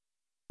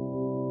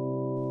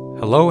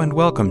Hello and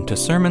welcome to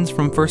Sermons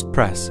from First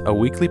Pres, a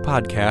weekly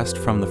podcast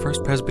from the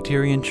First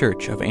Presbyterian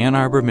Church of Ann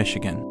Arbor,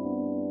 Michigan.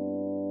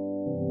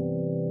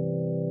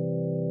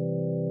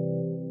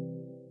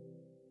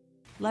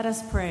 Let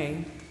us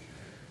pray.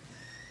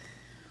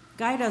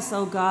 Guide us,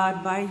 O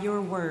God, by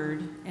your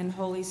word and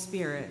Holy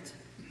Spirit,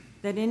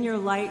 that in your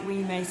light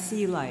we may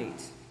see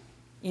light,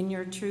 in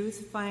your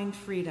truth find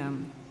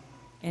freedom,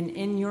 and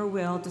in your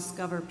will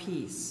discover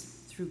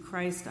peace, through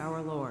Christ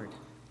our Lord.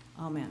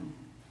 Amen.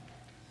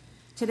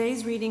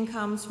 Today's reading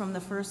comes from the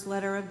first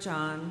letter of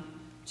John,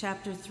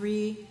 chapter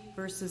 3,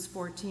 verses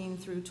 14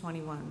 through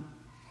 21.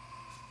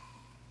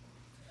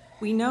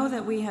 We know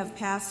that we have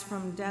passed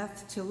from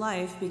death to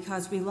life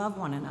because we love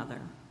one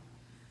another.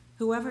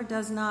 Whoever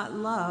does not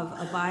love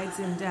abides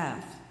in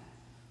death.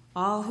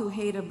 All who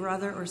hate a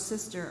brother or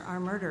sister are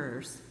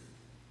murderers,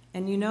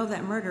 and you know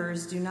that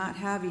murderers do not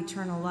have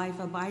eternal life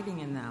abiding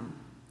in them.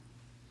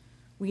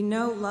 We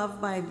know love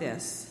by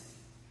this,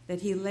 that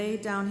he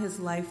laid down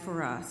his life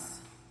for us,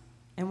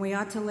 and we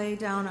ought to lay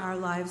down our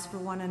lives for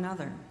one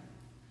another.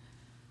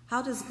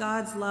 How does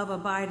God's love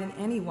abide in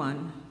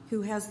anyone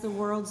who has the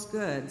world's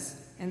goods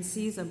and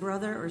sees a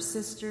brother or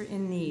sister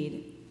in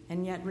need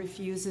and yet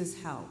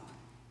refuses help?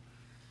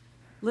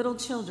 Little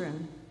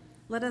children,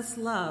 let us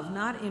love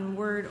not in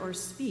word or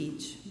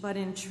speech, but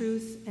in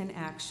truth and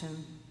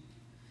action.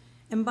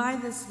 And by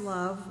this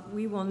love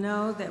we will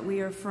know that we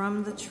are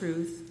from the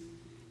truth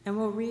and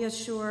will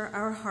reassure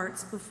our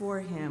hearts before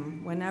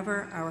him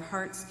whenever our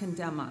hearts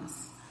condemn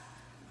us.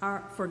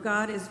 For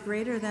God is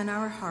greater than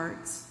our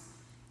hearts,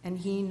 and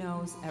he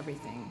knows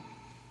everything.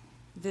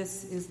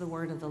 This is the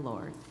word of the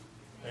Lord.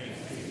 Thanks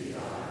be to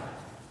God.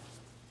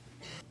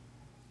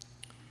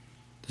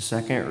 The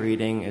second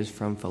reading is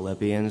from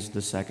Philippians,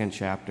 the second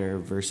chapter,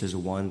 verses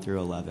 1 through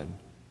 11.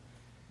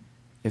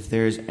 If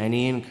there is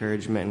any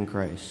encouragement in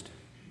Christ,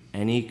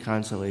 any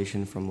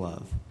consolation from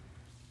love,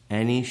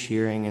 any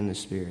sharing in the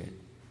Spirit,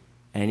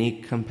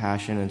 any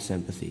compassion and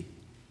sympathy,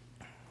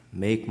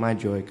 make my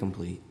joy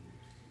complete.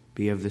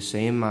 Be of the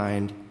same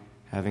mind,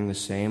 having the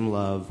same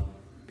love,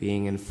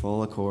 being in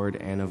full accord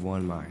and of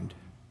one mind.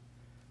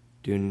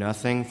 Do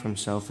nothing from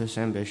selfish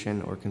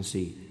ambition or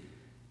conceit,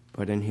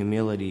 but in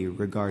humility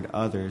regard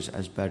others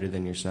as better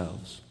than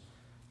yourselves.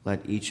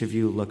 Let each of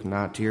you look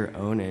not to your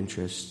own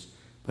interests,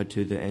 but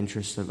to the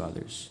interests of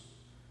others.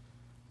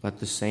 Let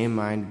the same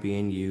mind be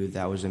in you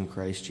that was in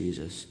Christ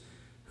Jesus,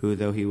 who,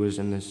 though he was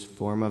in the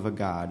form of a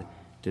God,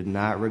 did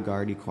not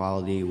regard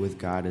equality with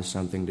God as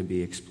something to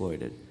be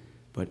exploited,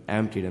 but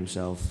emptied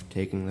himself,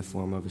 taking the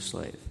form of a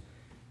slave,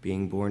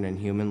 being born in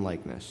human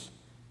likeness,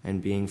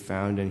 and being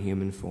found in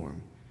human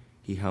form.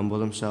 He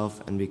humbled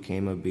himself and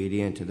became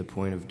obedient to the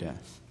point of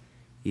death,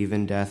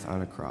 even death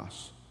on a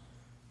cross.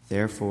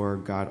 Therefore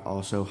God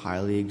also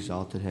highly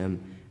exalted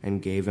him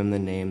and gave him the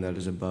name that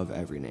is above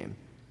every name,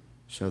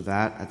 so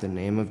that at the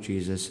name of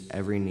Jesus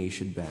every knee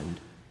should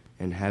bend,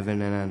 in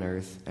heaven and on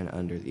earth and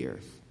under the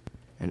earth,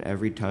 and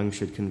every tongue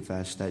should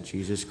confess that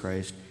Jesus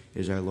Christ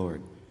is our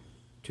Lord,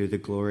 to the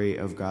glory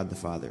of God the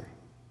Father.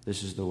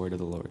 This is the word of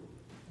the Lord.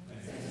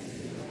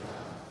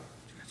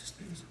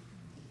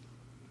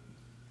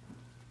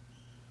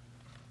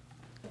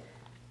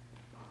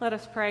 Let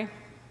us pray.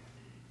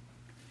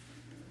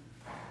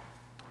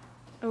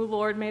 O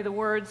Lord, may the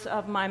words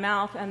of my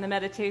mouth and the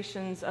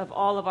meditations of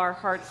all of our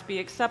hearts be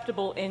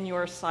acceptable in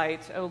your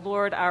sight, O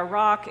Lord, our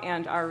rock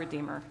and our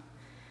Redeemer.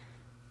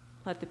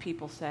 Let the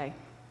people say,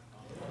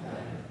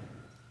 Amen.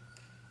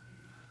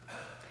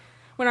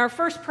 When our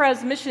First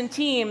Pres mission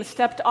team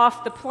stepped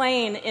off the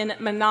plane in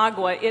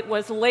Managua, it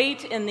was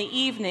late in the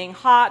evening,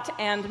 hot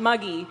and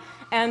muggy,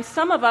 and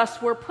some of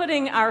us were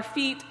putting our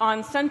feet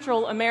on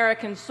Central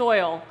American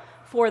soil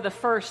for the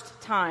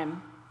first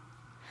time.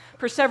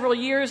 For several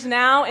years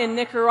now in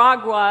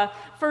Nicaragua,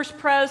 First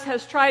Pres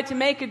has tried to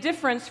make a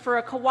difference for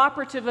a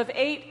cooperative of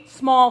 8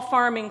 small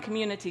farming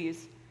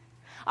communities.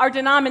 Our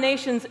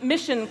denomination's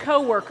mission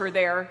co-worker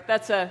there,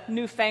 that's a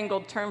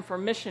newfangled term for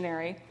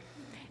missionary,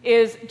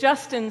 is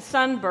Justin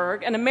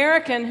Sundberg, an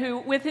American who,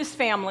 with his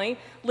family,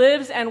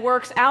 lives and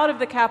works out of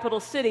the capital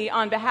city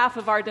on behalf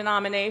of our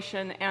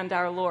denomination and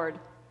our Lord.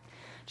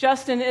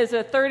 Justin is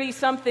a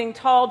 30-something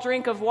tall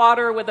drink of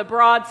water with a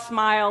broad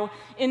smile,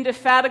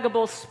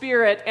 indefatigable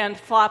spirit, and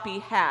floppy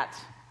hat.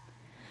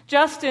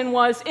 Justin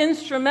was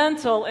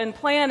instrumental in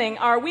planning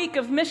our week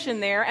of mission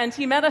there, and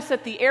he met us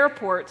at the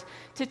airport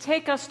to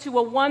take us to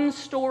a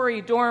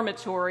 1-story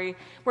dormitory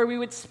where we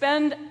would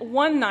spend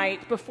one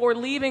night before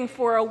leaving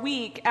for a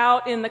week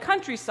out in the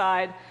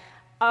countryside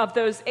of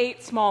those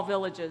 8 small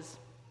villages.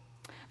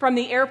 From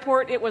the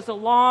airport, it was a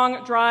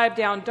long drive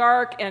down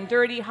dark and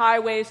dirty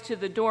highways to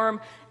the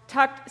dorm,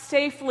 tucked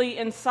safely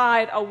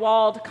inside a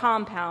walled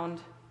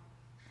compound.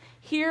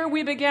 Here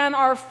we began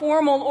our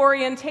formal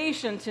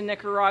orientation to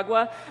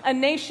Nicaragua, a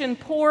nation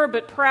poor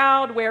but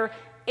proud where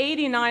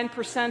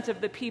 89%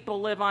 of the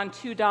people live on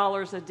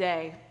 $2 a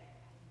day.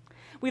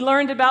 We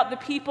learned about the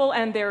people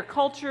and their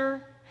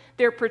culture,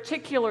 their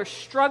particular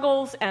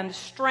struggles and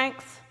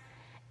strengths,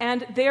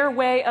 and their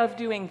way of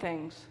doing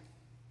things.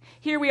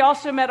 Here we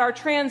also met our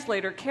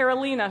translator,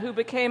 Carolina, who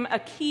became a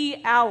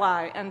key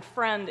ally and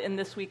friend in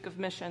this week of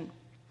mission.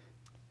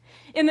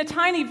 In the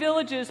tiny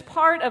villages,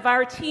 part of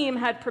our team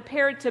had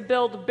prepared to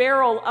build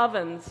barrel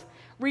ovens,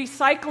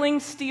 recycling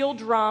steel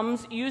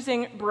drums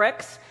using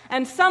bricks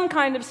and some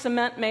kind of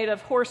cement made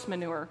of horse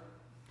manure.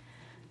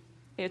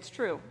 It's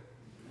true.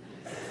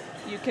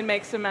 You can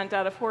make cement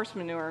out of horse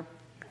manure.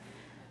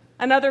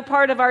 Another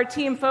part of our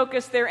team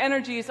focused their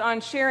energies on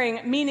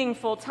sharing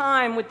meaningful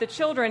time with the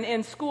children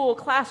in school,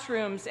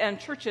 classrooms, and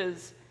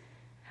churches.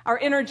 Our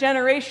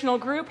intergenerational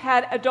group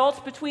had adults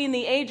between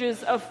the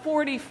ages of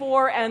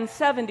 44 and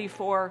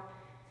 74,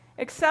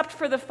 except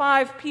for the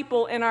 5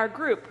 people in our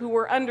group who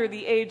were under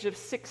the age of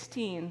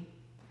 16.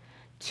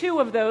 2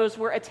 of those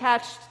were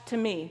attached to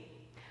me,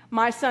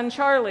 my son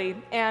Charlie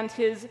and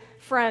his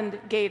friend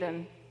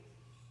Gaydon.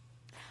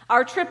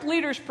 Our trip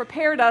leaders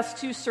prepared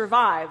us to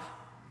survive.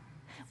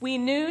 We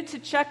knew to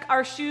check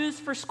our shoes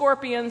for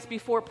scorpions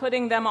before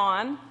putting them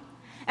on,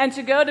 and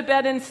to go to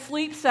bed in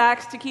sleep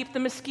sacks to keep the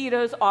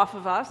mosquitoes off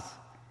of us.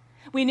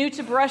 We knew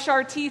to brush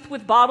our teeth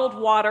with bottled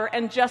water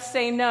and just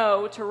say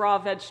no to raw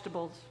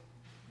vegetables.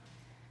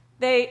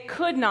 They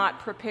could not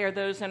prepare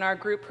those in our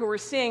group who were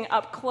seeing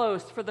up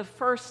close for the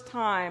first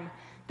time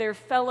their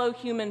fellow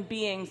human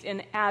beings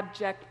in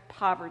abject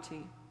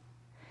poverty.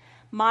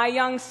 My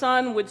young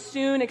son would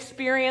soon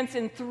experience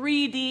in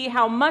 3D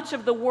how much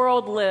of the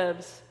world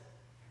lives.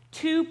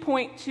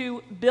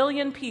 2.2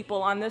 billion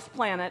people on this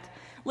planet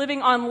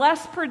living on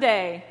less per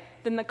day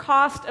than the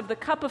cost of the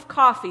cup of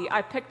coffee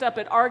I picked up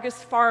at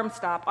Argus Farm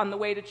Stop on the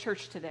way to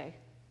church today.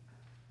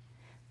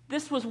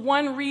 This was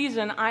one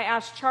reason I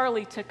asked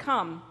Charlie to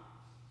come.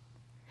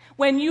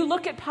 When you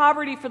look at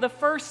poverty for the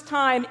first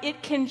time,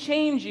 it can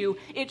change you.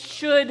 It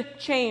should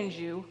change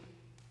you.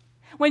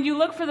 When you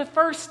look for the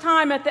first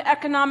time at the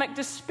economic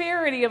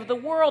disparity of the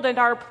world and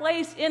our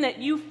place in it,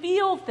 you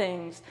feel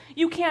things.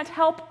 You can't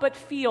help but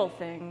feel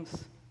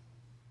things.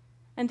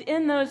 And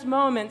in those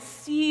moments,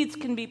 seeds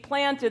can be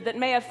planted that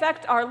may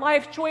affect our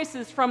life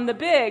choices from the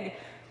big,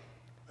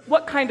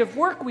 what kind of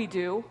work we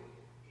do,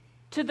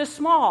 to the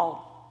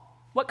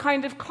small, what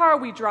kind of car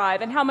we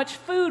drive and how much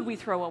food we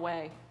throw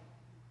away.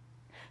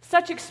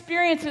 Such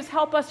experiences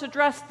help us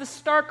address the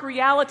stark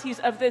realities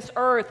of this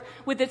earth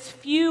with its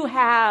few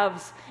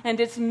haves and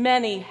its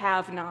many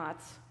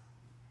have-nots.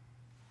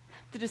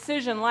 The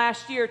decision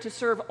last year to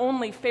serve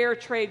only fair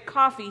trade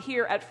coffee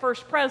here at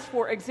First Pres,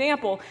 for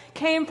example,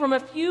 came from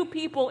a few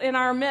people in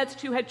our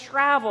midst who had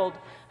traveled,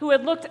 who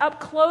had looked up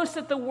close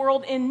at the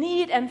world in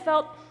need and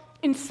felt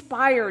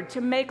inspired to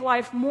make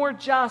life more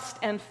just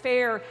and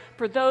fair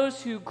for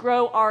those who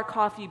grow our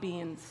coffee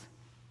beans.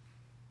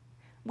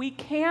 We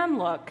can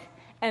look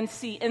and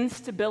see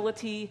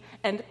instability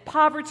and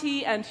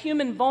poverty and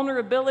human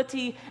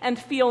vulnerability and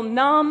feel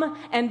numb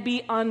and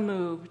be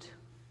unmoved.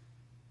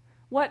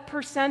 What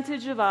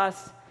percentage of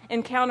us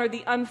encounter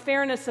the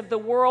unfairness of the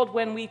world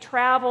when we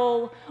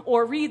travel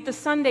or read the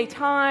Sunday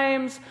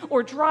Times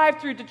or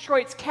drive through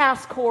Detroit's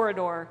Cass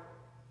Corridor?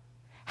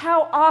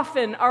 How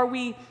often are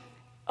we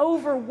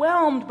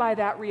overwhelmed by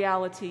that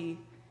reality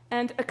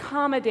and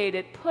accommodate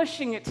it,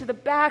 pushing it to the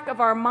back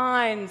of our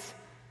minds,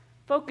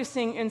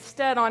 focusing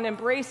instead on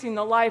embracing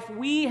the life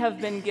we have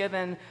been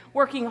given,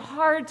 working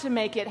hard to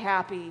make it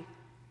happy?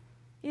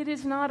 It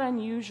is not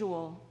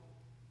unusual.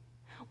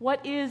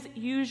 What is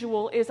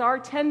usual is our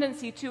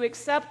tendency to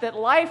accept that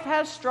life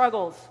has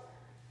struggles,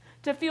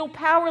 to feel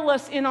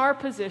powerless in our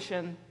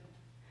position,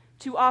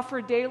 to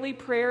offer daily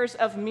prayers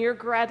of mere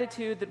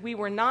gratitude that we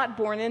were not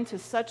born into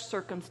such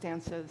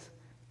circumstances.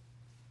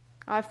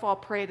 I fall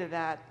prey to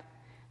that,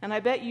 and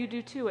I bet you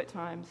do too at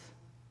times.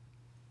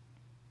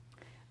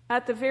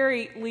 At the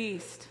very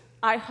least,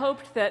 I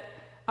hoped that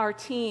our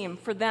team,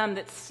 for them,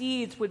 that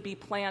seeds would be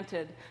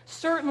planted.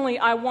 Certainly,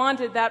 I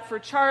wanted that for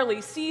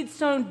Charlie, seeds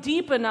sown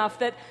deep enough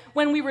that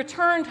when we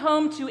returned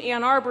home to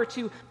Ann Arbor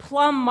to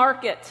Plum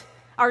Market,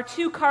 our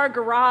 2-car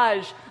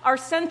garage, our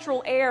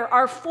central air,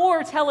 our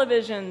 4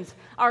 televisions,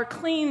 our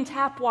clean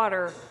tap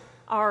water,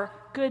 our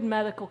good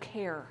medical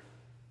care,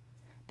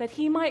 that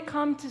he might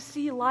come to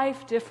see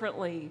life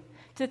differently,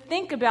 to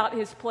think about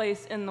his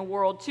place in the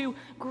world, to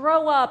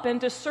grow up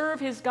and to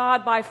serve his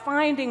God by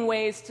finding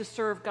ways to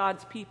serve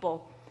God's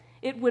people.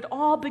 It would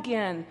all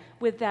begin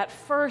with that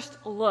first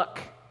look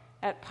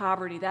at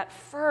poverty, that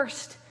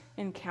first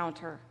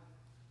encounter.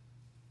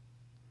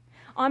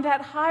 On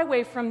that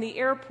highway from the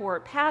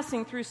airport,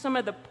 passing through some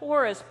of the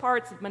poorest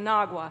parts of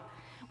Managua,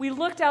 we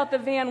looked out the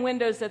van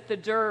windows at the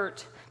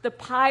dirt, the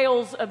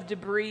piles of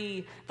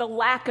debris, the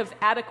lack of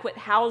adequate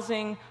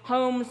housing,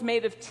 homes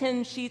made of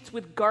tin sheets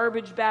with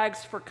garbage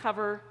bags for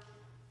cover.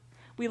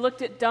 We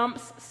looked at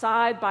dumps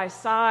side by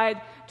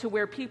side to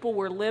where people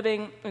were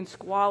living in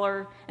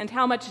squalor and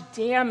how much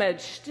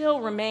damage still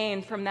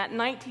remained from that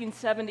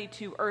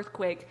 1972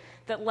 earthquake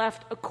that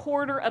left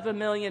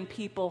 250,000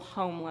 people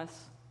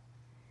homeless.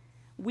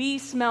 We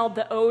smelled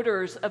the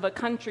odors of a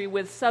country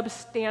with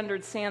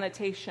substandard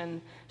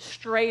sanitation,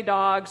 stray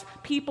dogs,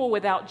 people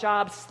without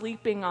jobs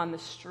sleeping on the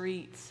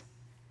streets.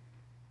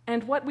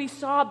 And what we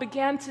saw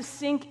began to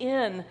sink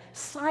in,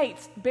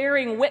 sights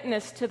bearing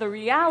witness to the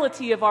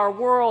reality of our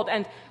world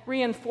and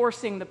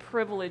reinforcing the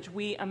privilege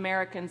we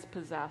Americans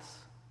possess.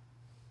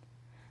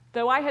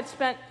 Though I had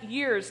spent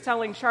years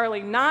telling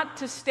Charlie not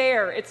to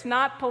stare, it's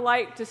not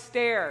polite to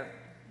stare,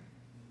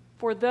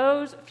 for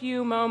those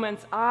few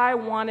moments I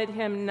wanted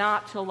him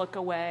not to look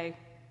away.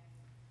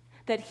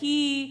 That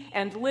he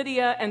and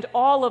Lydia and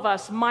all of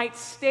us might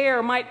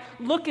stare, might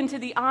look into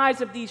the eyes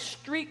of these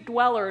street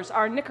dwellers,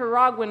 our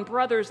Nicaraguan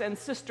brothers and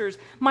sisters,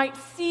 might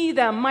see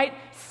them, might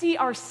see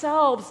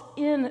ourselves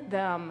in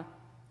them.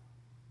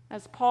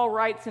 As Paul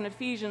writes in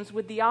Ephesians,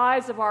 with the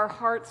eyes of our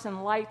hearts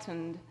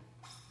enlightened.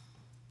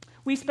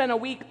 We spent a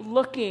week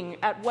looking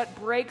at what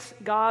breaks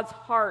God's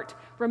heart,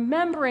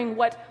 remembering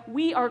what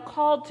we are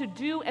called to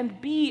do and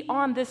be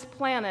on this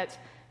planet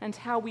and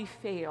how we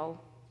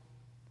fail.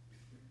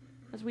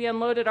 As we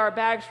unloaded our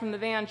bags from the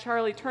van,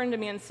 Charlie turned to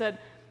me and said,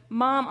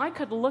 "Mom, I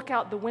could look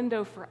out the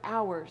window for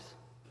hours."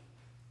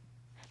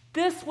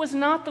 This was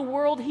not the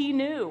world he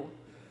knew.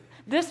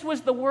 This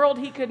was the world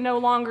he could no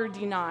longer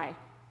deny.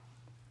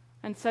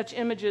 And such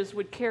images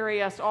would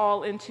carry us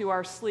all into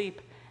our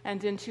sleep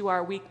and into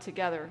our week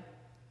together.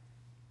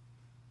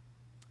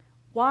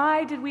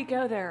 Why did we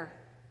go there?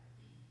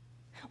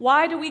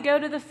 Why do we go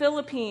to the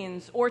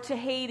Philippines or to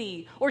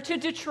Haiti or to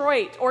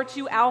Detroit or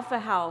to Alpha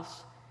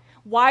House?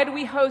 Why do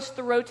we host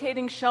the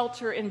rotating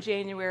shelter in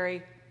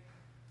January?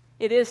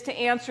 It is to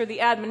answer the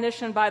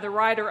admonition by the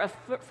writer of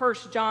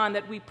 1 John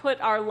that we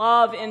put our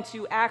love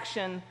into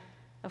action,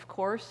 of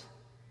course.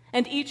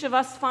 And each of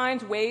us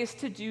finds ways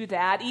to do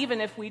that,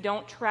 even if we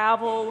don't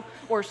travel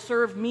or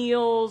serve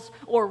meals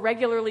or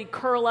regularly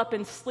curl up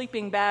in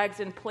sleeping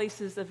bags in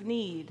places of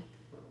need.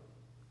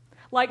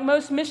 Like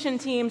most mission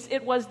teams,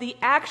 it was the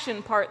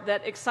action part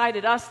that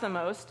excited us the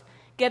most.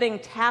 Getting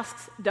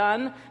tasks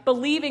done,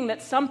 believing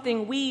that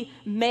something we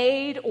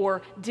made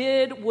or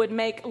did would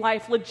make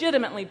life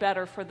legitimately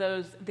better for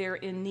those there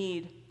in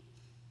need.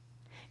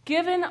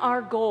 Given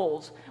our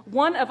goals,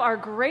 one of our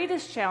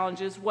greatest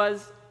challenges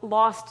was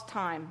lost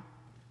time.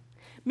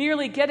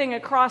 Merely getting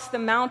across the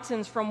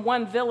mountains from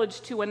one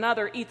village to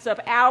another eats up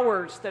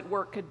hours that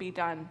work could be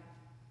done.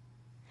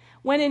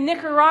 When in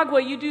Nicaragua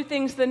you do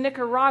things the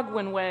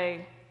Nicaraguan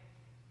way,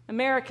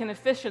 American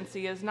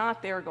efficiency is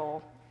not their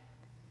goal.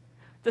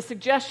 The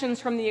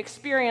suggestions from the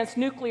experienced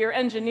nuclear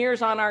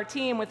engineers on our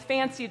team with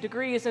fancy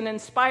degrees and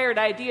inspired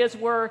ideas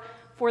were,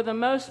 for the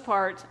most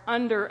part,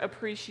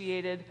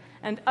 underappreciated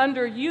and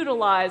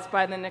underutilized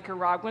by the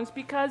Nicaraguans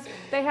because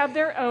they have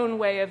their own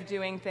way of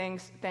doing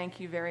things. Thank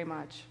you very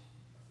much.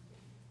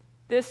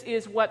 This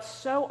is what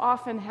so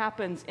often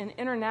happens in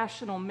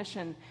international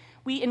mission.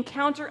 We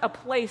encounter a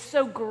place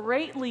so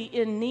greatly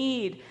in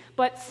need,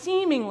 but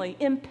seemingly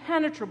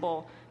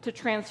impenetrable to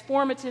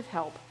transformative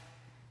help.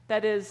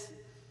 That is,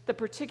 the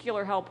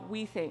particular help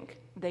we think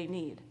they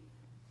need.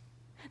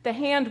 The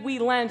hand we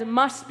lend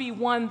must be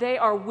one they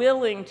are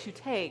willing to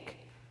take.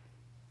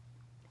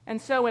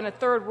 And so in a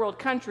third world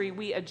country,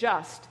 we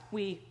adjust,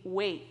 we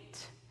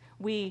wait,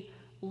 we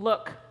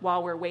look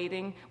while we're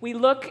waiting. We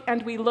look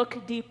and we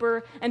look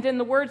deeper, and in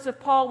the words of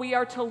Paul, we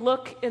are to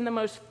look in the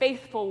most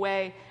faithful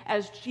way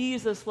as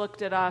Jesus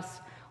looked at us.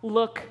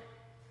 Look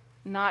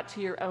not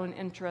to your own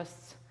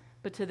interests,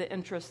 but to the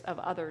interests of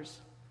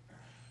others.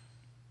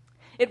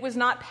 It was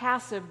not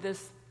passive,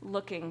 this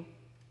looking.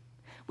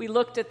 We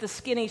looked at the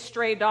skinny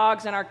stray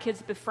dogs and our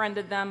kids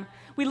befriended them.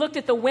 We looked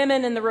at the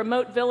women in the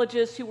remote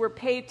villages who were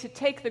paid to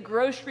take the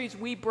groceries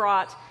we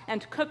brought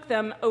and cook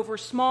them over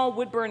small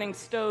wood-burning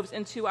stoves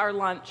into our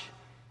lunch,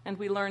 and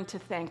we learned to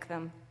thank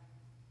them.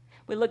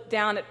 We looked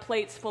down at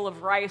plates full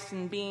of rice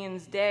and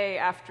beans day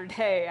after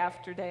day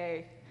after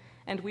day,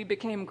 and we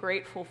became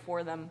grateful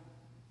for them.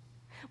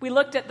 We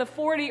looked at the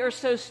 40 or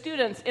so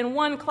students in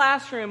one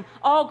classroom,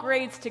 all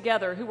grades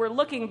together, who were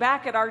looking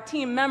back at our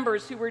team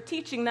members who were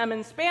teaching them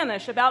in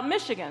Spanish about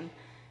Michigan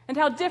and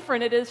how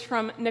different it is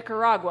from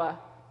Nicaragua.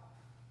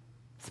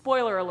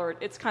 Spoiler alert,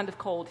 it's kind of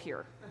cold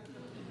here.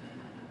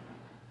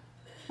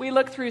 We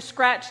looked through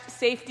scratched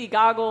safety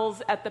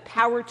goggles at the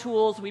power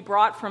tools we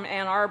brought from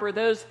Ann Arbor,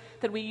 those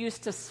that we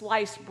used to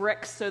slice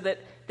bricks so that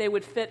they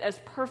would fit as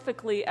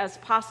perfectly as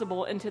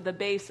possible into the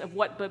base of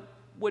what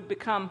would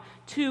become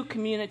 2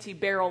 community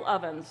barrel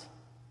ovens.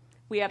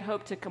 We had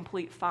hoped to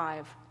complete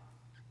 5.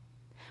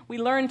 We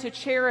learned to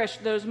cherish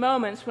those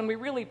moments when we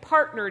really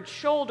partnered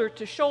shoulder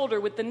to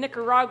shoulder with the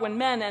Nicaraguan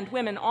men and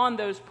women on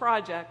those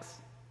projects.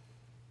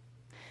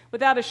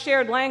 Without a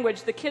shared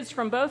language, the kids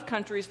from both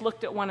countries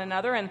looked at one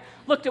another and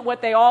looked at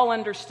what they all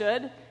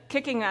understood,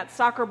 kicking that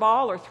soccer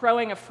ball or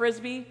throwing a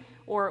frisbee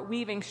or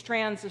weaving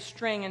strands of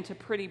string into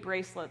pretty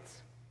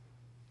bracelets.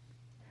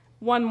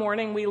 One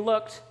morning, we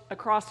looked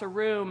across a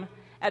room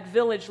at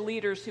village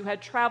leaders who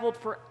had traveled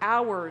for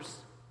hours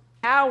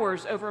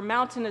over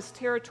mountainous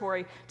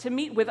territory to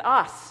meet with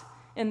us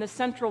in the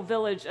central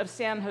village of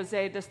San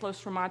Jose de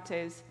los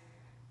Remates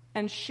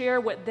and share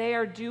what they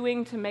are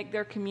doing to make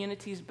their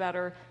communities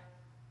better.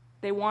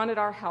 They wanted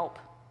our help.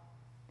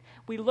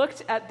 We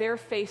looked at their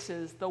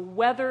faces, the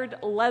weathered,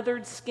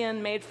 leathered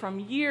skin made from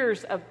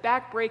years of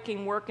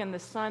back-breaking work in the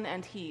sun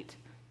and heat,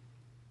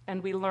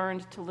 and we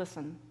learned to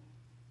listen.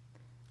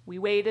 We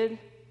waited,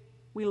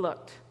 we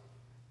looked.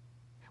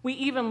 We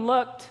even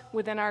looked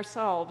within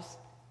ourselves.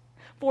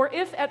 For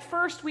if at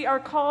first we are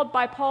called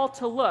by Paul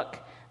to look,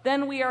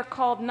 then we are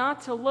called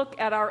not to look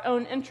at our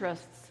own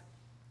interests.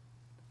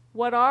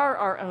 What are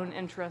our own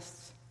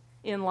interests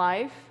in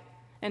life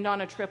and on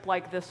a trip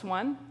like this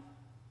one?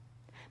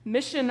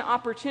 Mission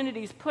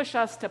opportunities push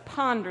us to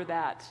ponder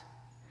that.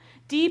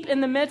 Deep in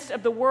the midst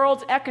of the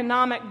world's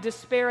economic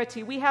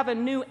disparity, we have a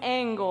new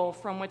angle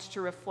from which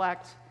to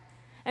reflect.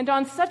 And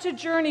on such a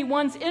journey,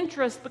 one's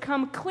interests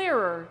become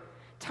clearer.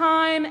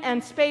 Time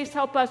and space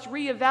help us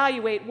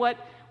reevaluate what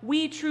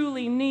we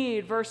truly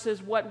need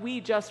versus what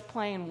we just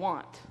plain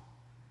want.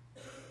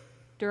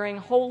 During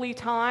holy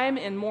time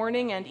in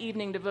morning and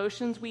evening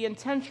devotions, we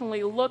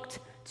intentionally looked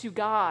to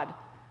God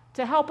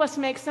to help us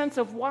make sense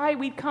of why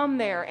we'd come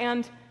there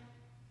and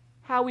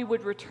how we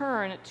would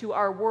return to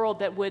our world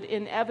that would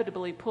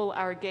inevitably pull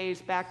our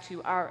gaze back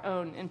to our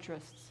own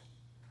interests.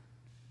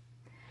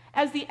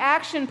 As the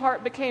action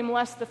part became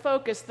less the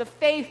focus, the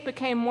faith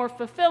became more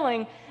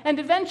fulfilling, and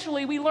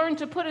eventually we learned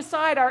to put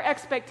aside our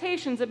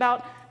expectations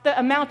about the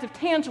amount of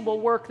tangible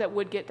work that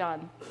would get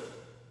done.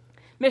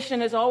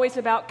 Mission is always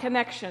about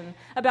connection,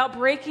 about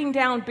breaking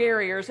down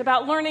barriers,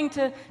 about learning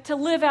to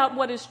live out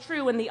what is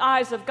true in the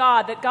eyes of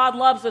God, that God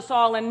loves us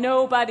all and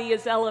nobody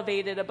is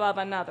elevated above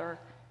another.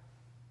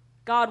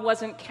 God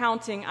wasn't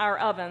counting our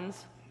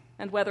ovens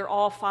and whether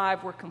all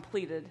 5 were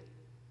completed.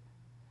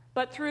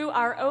 But through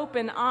our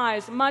open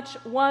eyes, much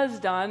was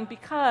done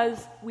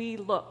because we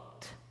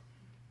looked.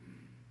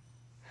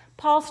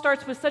 Paul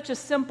starts with such a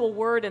simple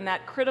word in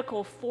that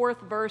critical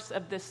 4th verse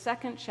of this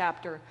 2nd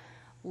chapter,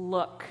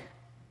 look.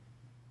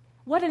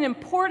 What an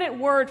important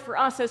word for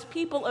us as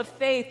people of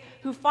faith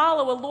who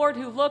follow a Lord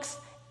who looks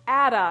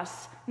at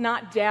us,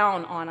 not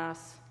down on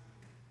us.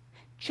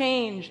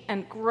 Change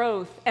and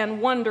growth and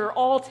wonder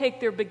all take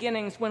their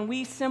beginnings when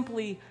we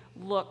simply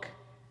look.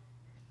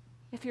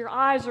 If your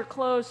eyes are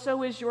closed,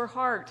 so is your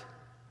heart.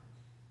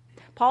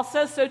 Paul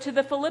says so to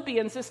the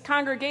Philippians, this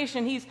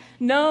congregation he's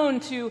known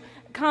to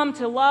come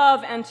to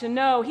love and to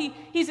know.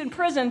 He's in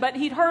prison, but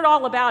he'd heard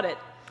all about it.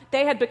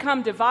 They had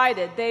become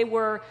divided. There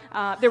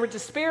were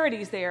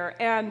disparities there,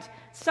 and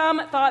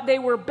some thought they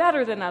were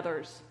better than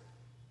others,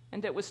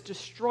 and it was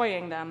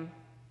destroying them.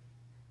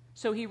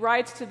 So he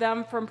writes to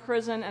them from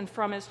prison and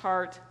from his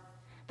heart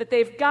that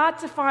they've got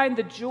to find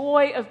the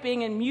joy of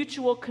being in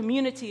mutual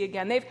community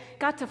again. They've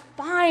got to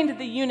find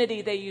the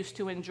unity they used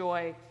to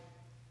enjoy.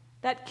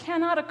 That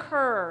cannot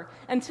occur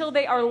until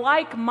they are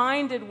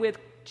like-minded with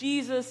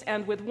Jesus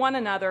and with one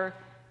another,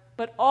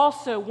 but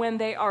also when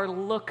they are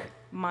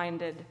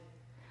look-minded.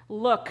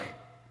 Look,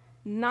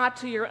 not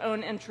to your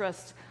own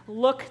interests.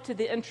 Look to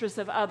the interests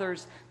of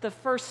others. The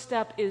first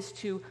step is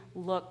to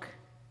look.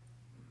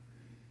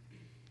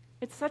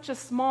 It's such a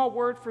small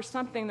word for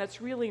something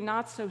that's really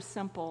not so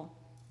simple.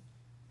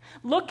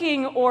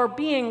 Looking or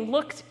being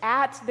looked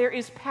at, there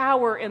is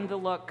power in the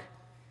look.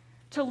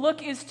 To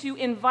look is to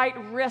invite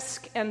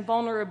risk and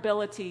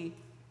vulnerability.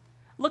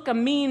 Look a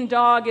mean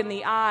dog in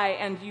the eye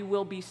and you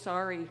will be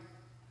sorry.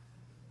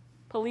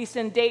 Police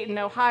in Dayton,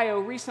 Ohio,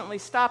 recently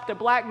stopped a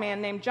black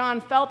man named John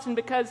Felton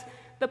because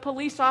the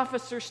police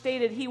officer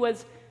stated he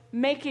was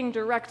making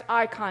direct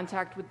eye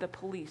contact with the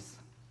police.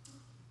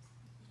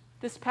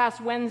 This past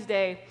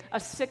Wednesday, a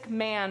sick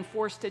man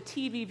forced a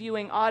TV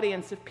viewing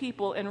audience of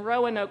people in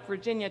Roanoke,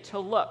 Virginia, to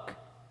look,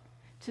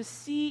 to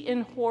see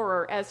in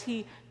horror as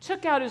he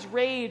took out his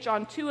rage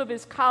on 2 of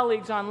his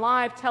colleagues on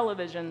live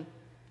television,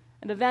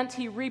 an event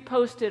he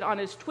reposted on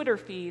his Twitter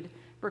feed,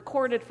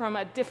 recorded from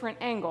a different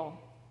angle.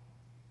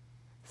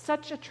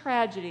 Such a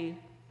tragedy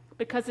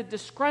because a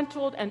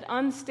disgruntled and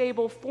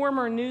unstable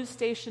former news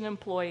station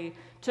employee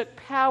took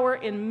power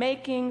in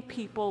making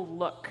people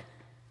look.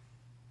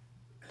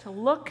 To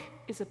look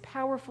is a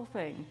powerful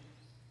thing.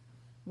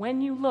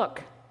 When you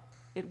look,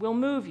 it will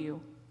move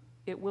you.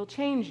 It will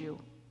change you.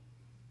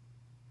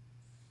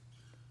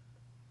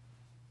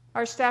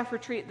 Our staff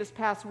retreat this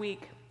past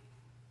week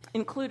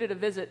included a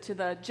visit to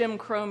the Jim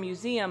Crow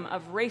Museum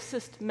of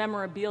Racist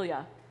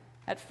Memorabilia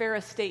at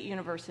Ferris State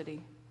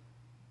University.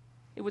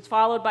 It was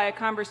followed by a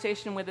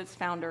conversation with its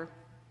founder.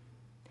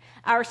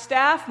 Our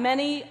staff,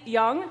 many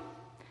young,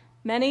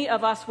 many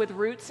of us with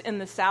roots in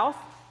the South,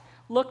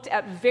 looked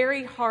at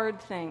very hard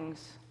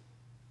things.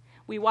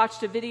 We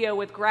watched a video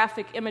with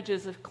graphic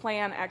images of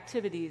Klan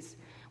activities.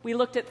 We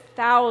looked at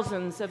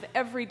thousands of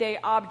everyday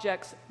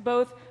objects,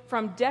 both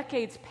from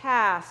decades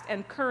past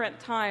and current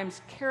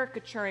times,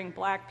 caricaturing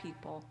black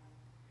people.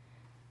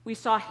 We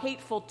saw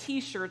hateful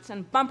T-shirts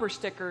and bumper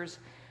stickers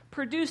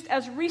produced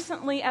as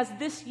recently as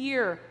this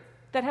year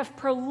that have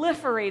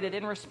proliferated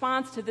in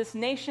response to this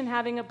nation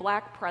having a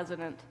black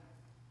president.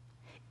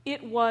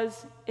 It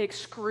was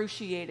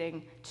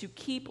excruciating to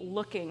keep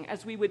looking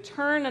as we would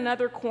turn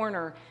another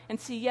corner and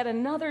see yet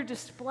another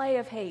display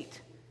of hate.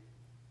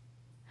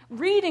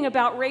 Reading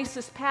about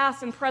racist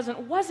past and present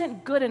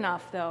wasn't good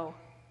enough, though.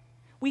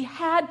 We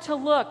had to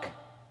look,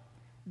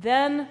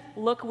 then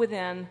look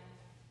within,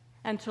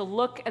 and to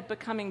look at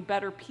becoming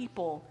better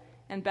people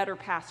and better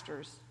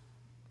pastors.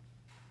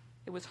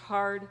 It was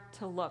hard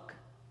to look.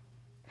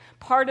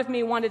 Part of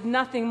me wanted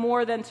nothing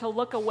more than to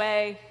look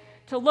away,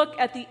 to look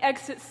at the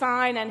exit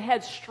sign and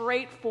head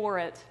straight for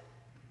it.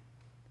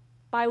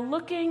 By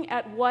looking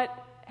at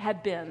what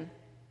had been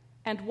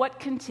and what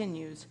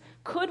continues,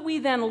 could we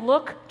then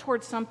look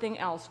towards something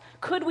else?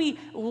 Could we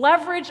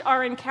leverage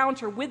our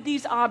encounter with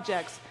these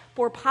objects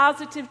for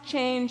positive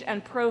change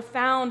and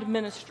profound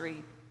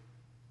ministry?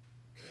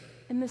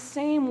 In the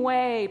same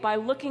way, by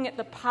looking at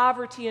the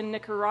poverty in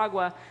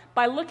Nicaragua,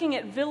 by looking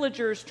at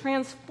villagers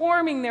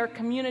transforming their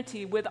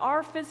community with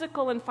our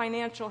physical and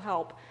financial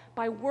help,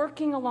 by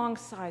working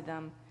alongside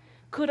them,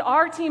 could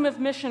our team of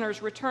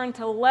missioners return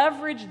to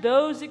leverage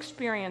those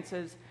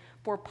experiences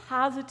for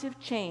positive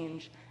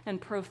change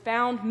and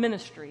profound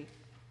ministry?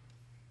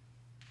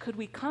 Could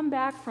we come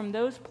back from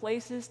those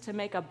places to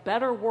make a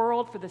better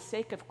world for the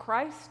sake of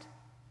Christ?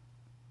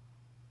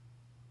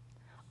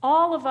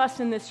 All of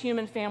us in this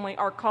human family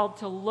are called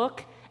to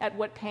look at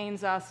what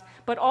pains us,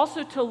 but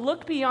also to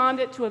look beyond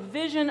it to a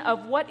vision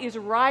of what is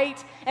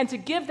right and to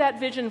give that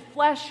vision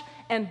flesh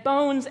and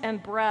bones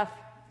and breath.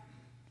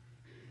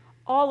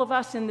 All of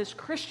us in this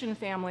Christian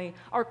family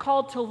are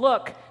called to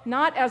look,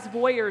 not as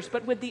voyeurs,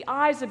 but with the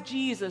eyes of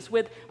Jesus,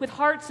 with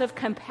hearts of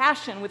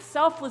compassion, with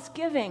selfless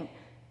giving.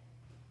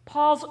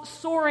 Paul's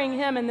soaring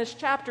hymn in this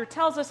chapter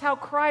tells us how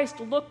Christ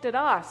looked at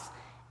us,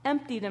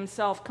 emptied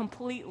himself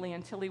completely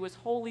until he was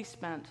wholly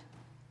spent.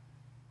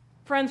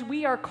 Friends,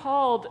 we are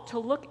called to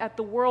look at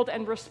the world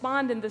and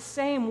respond in the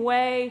same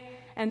way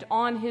and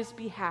on his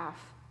behalf.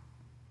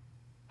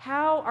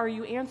 How are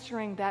you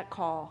answering that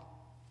call?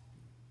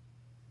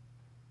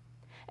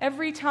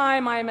 Every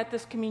time I am at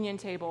this communion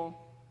table,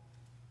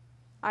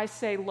 I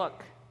say,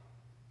 look.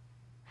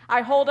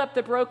 I hold up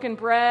the broken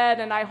bread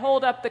and I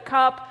hold up the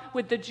cup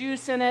with the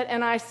juice in it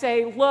and I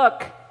say,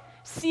 look,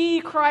 see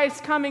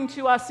Christ coming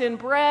to us in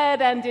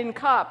bread and in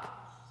cup.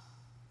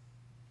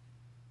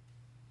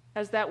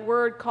 As that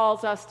word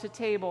calls us to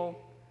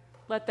table,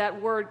 let that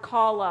word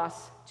call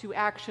us to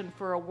action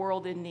for a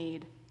world in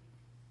need.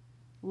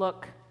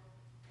 Look,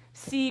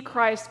 see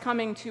Christ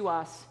coming to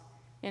us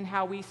in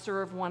how we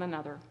serve one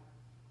another.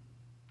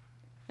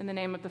 In the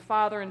name of the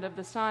Father, and of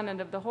the Son, and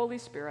of the Holy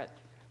Spirit,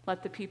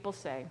 let the people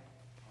say,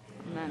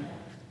 Amen.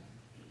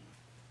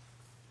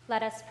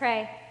 Let us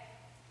pray.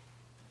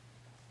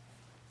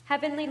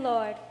 Heavenly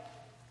Lord,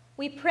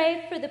 we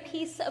pray for the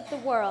peace of the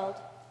world,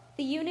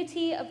 the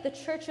unity of the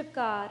Church of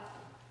God,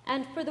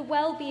 and for the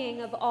well-being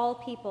of all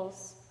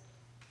peoples.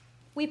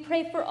 We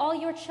pray for all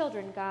your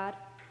children, God.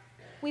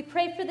 We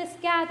pray for this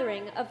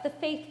gathering of the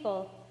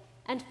faithful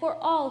and for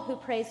all who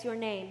praise your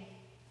name.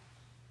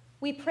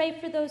 We pray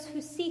for those who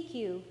seek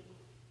you,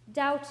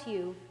 doubt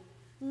you,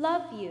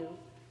 love you,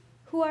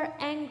 who are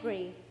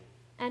angry,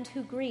 and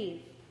who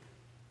grieve.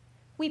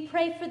 We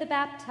pray for the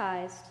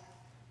baptized,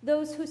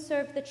 those who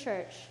serve the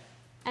church,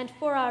 and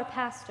for our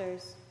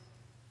pastors.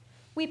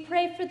 We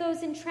pray for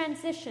those in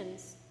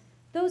transitions,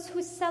 those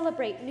who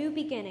celebrate new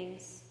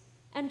beginnings,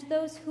 and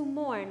those who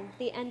mourn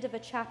the end of a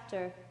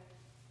chapter.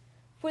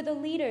 For the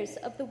leaders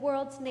of the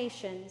world's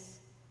nations,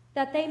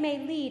 that they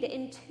may lead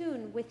in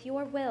tune with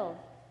your will.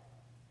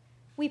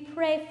 We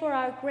pray for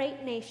our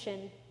great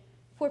nation,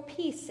 for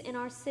peace in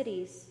our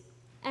cities,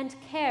 and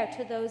care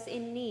to those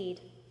in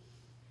need.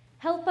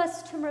 Help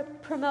us to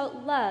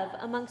promote love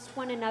amongst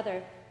one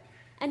another,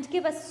 and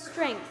give us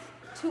strength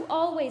to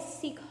always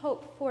seek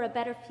hope for a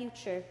better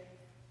future.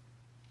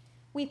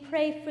 We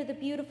pray for the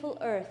beautiful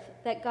earth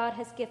that God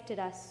has gifted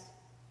us,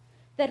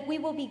 that we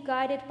will be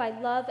guided by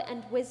love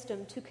and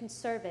wisdom to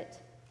conserve it.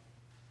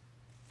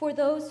 For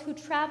those who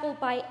travel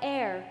by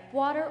air,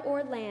 water,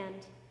 or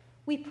land,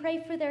 we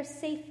pray for their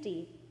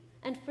safety,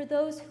 and for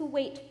those who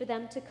wait for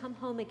them to come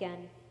home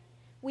again.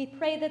 We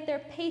pray that their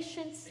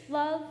patience,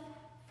 love,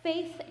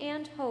 faith,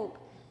 and hope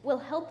will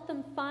help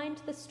them find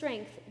the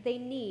strength they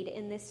need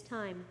in this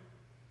time.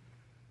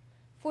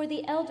 For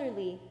the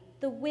elderly,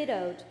 the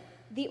widowed,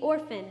 the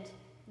orphaned,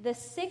 the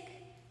sick,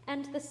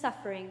 and the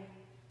suffering,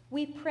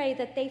 we pray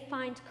that they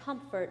find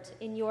comfort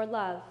in your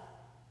love.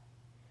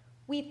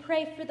 We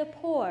pray for the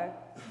poor,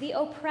 the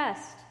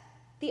oppressed,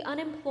 the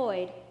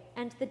unemployed,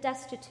 and the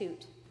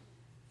destitute,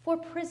 for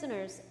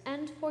prisoners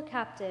and for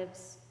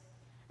captives,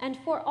 and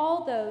for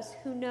all those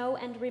who know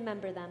and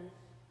remember them.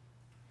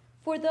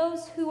 For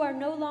those who are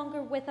no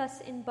longer with us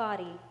in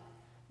body,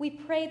 we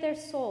pray their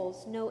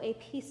souls know a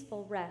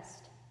peaceful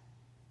rest.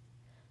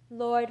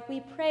 Lord,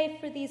 we pray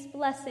for these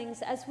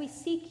blessings as we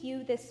seek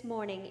you this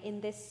morning in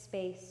this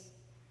space,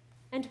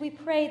 and we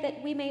pray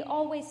that we may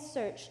always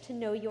search to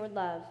know your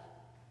love.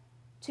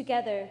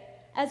 Together,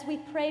 as we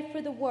pray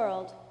for the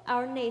world,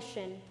 our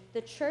nation,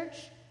 the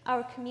church,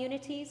 our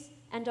communities,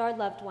 and our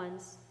loved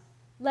ones,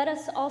 let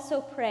us also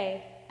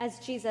pray as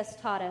Jesus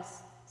taught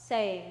us,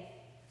 saying,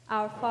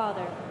 Our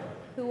Father,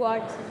 who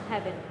art in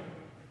heaven,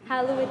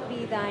 hallowed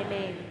be thy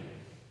name.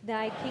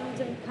 Thy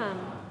kingdom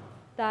come,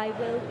 thy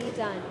will be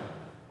done,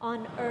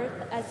 on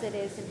earth as it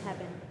is in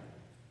heaven.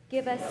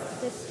 Give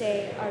us this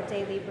day our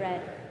daily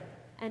bread,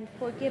 and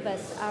forgive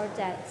us our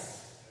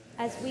debts,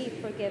 as we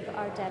forgive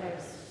our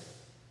debtors.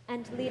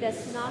 And lead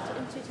us not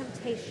into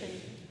temptation,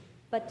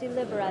 but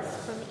deliver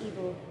us from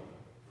evil.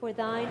 For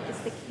thine is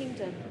the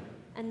kingdom,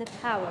 and the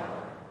power,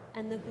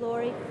 and the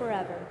glory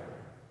forever.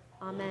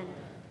 Amen.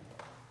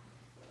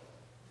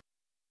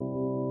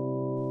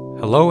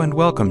 Hello and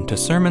welcome to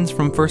Sermons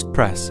from First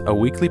Press, a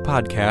weekly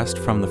podcast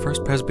from the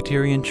First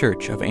Presbyterian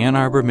Church of Ann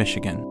Arbor,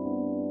 Michigan.